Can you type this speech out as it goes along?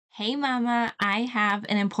Hey mama, I have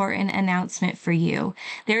an important announcement for you.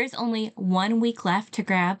 There is only 1 week left to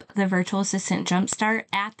grab the virtual assistant Jumpstart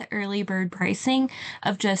at the early bird pricing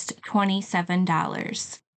of just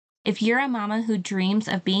 $27. If you're a mama who dreams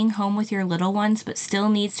of being home with your little ones but still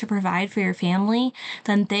needs to provide for your family,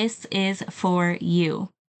 then this is for you.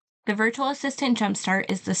 The virtual assistant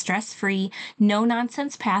Jumpstart is the stress-free,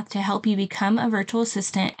 no-nonsense path to help you become a virtual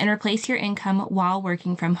assistant and replace your income while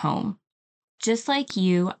working from home. Just like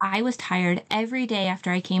you, I was tired every day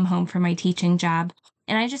after I came home from my teaching job,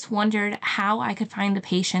 and I just wondered how I could find the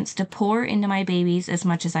patience to pour into my babies as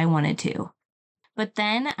much as I wanted to. But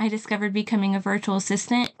then I discovered becoming a virtual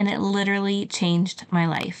assistant, and it literally changed my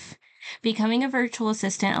life. Becoming a virtual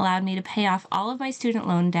assistant allowed me to pay off all of my student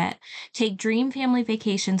loan debt, take dream family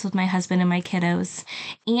vacations with my husband and my kiddos,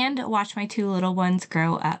 and watch my two little ones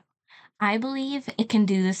grow up. I believe it can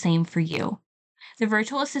do the same for you. The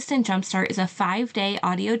Virtual Assistant Jumpstart is a 5-day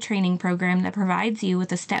audio training program that provides you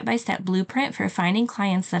with a step-by-step blueprint for finding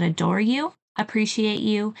clients that adore you, appreciate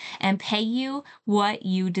you, and pay you what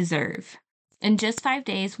you deserve. In just 5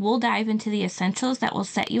 days, we'll dive into the essentials that will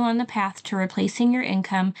set you on the path to replacing your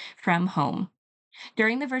income from home.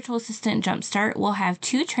 During the Virtual Assistant Jumpstart, we'll have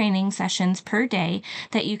 2 training sessions per day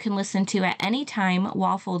that you can listen to at any time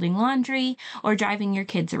while folding laundry or driving your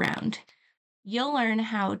kids around. You'll learn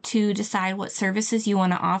how to decide what services you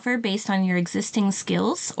want to offer based on your existing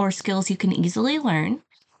skills or skills you can easily learn.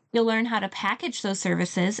 You'll learn how to package those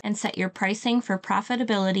services and set your pricing for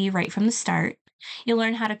profitability right from the start. You'll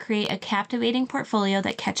learn how to create a captivating portfolio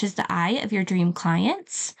that catches the eye of your dream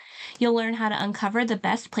clients. You'll learn how to uncover the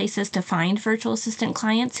best places to find virtual assistant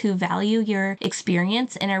clients who value your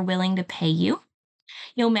experience and are willing to pay you.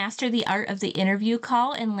 You'll master the art of the interview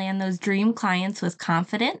call and land those dream clients with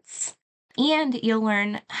confidence. And you'll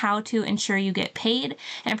learn how to ensure you get paid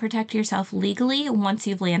and protect yourself legally once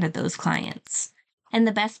you've landed those clients. And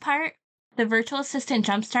the best part, the Virtual Assistant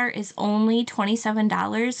Jumpstart is only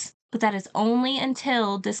 $27, but that is only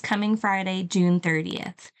until this coming Friday, June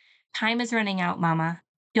 30th. Time is running out, mama.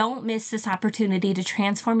 Don't miss this opportunity to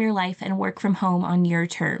transform your life and work from home on your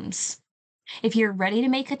terms. If you're ready to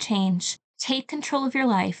make a change, take control of your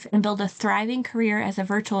life, and build a thriving career as a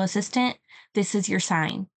virtual assistant, this is your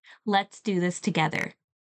sign. Let's do this together.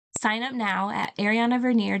 Sign up now at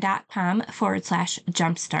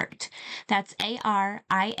arianavernier.com/jumpstart. That's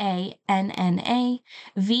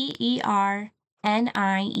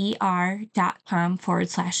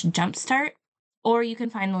ARIANNAVERNIER.com/jumpstart, or you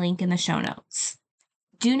can find the link in the show notes.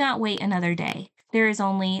 Do not wait another day. There is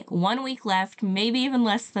only 1 week left, maybe even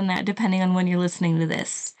less than that, depending on when you're listening to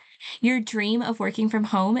this. Your dream of working from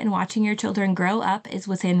home and watching your children grow up is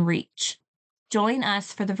within reach. Join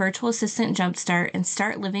us for the Virtual Assistant Jumpstart and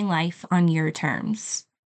start living life on your terms.